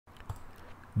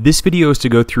This video is to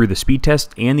go through the speed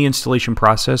test and the installation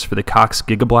process for the Cox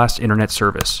Gigablast internet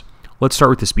service. Let's start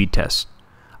with the speed test.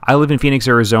 I live in Phoenix,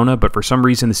 Arizona, but for some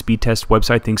reason the speed test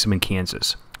website thinks I'm in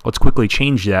Kansas. Let's quickly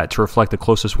change that to reflect the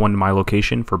closest one to my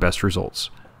location for best results.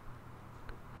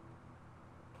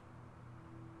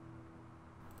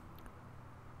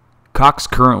 Cox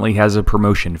currently has a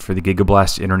promotion for the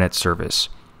Gigablast internet service.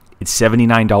 It's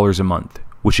 $79 a month,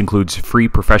 which includes free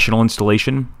professional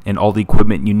installation and all the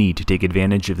equipment you need to take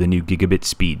advantage of the new gigabit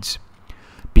speeds.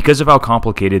 Because of how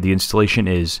complicated the installation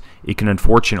is, it can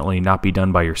unfortunately not be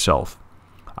done by yourself.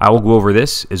 I will go over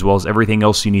this as well as everything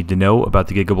else you need to know about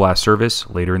the Gigablast service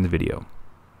later in the video.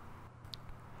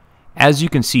 As you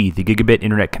can see, the gigabit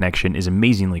internet connection is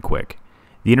amazingly quick.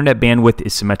 The internet bandwidth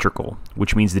is symmetrical,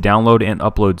 which means the download and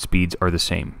upload speeds are the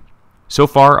same. So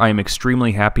far, I am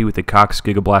extremely happy with the Cox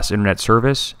Gigablast internet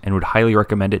service and would highly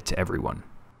recommend it to everyone.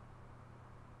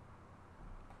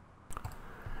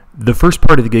 The first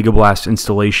part of the Gigablast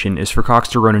installation is for Cox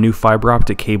to run a new fiber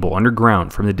optic cable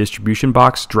underground from the distribution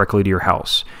box directly to your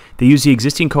house. They use the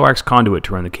existing coax conduit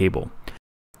to run the cable.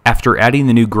 After adding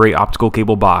the new gray optical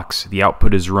cable box, the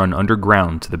output is run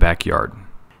underground to the backyard.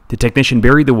 The technician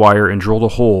buried the wire and drilled a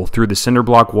hole through the cinder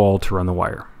block wall to run the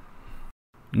wire.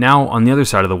 Now, on the other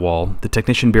side of the wall, the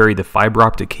technician buried the fiber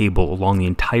optic cable along the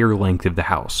entire length of the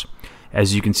house,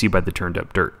 as you can see by the turned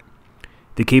up dirt.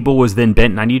 The cable was then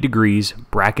bent 90 degrees,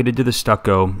 bracketed to the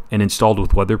stucco, and installed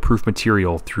with weatherproof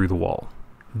material through the wall.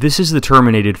 This is the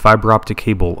terminated fiber optic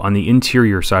cable on the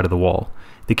interior side of the wall.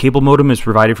 The cable modem is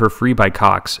provided for free by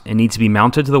Cox and needs to be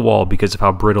mounted to the wall because of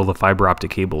how brittle the fiber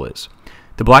optic cable is.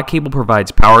 The black cable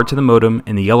provides power to the modem,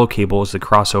 and the yellow cable is the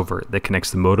crossover that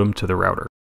connects the modem to the router.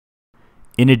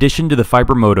 In addition to the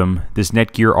fiber modem, this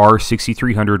Netgear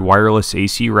R6300 wireless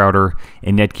AC router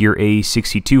and Netgear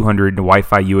A6200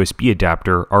 Wi-Fi USB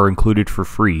adapter are included for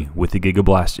free with the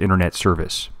Gigablast internet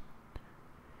service.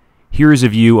 Here is a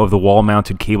view of the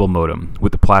wall-mounted cable modem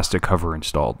with the plastic cover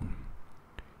installed.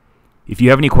 If you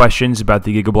have any questions about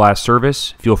the Gigablast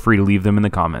service, feel free to leave them in the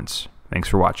comments. Thanks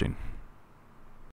for watching.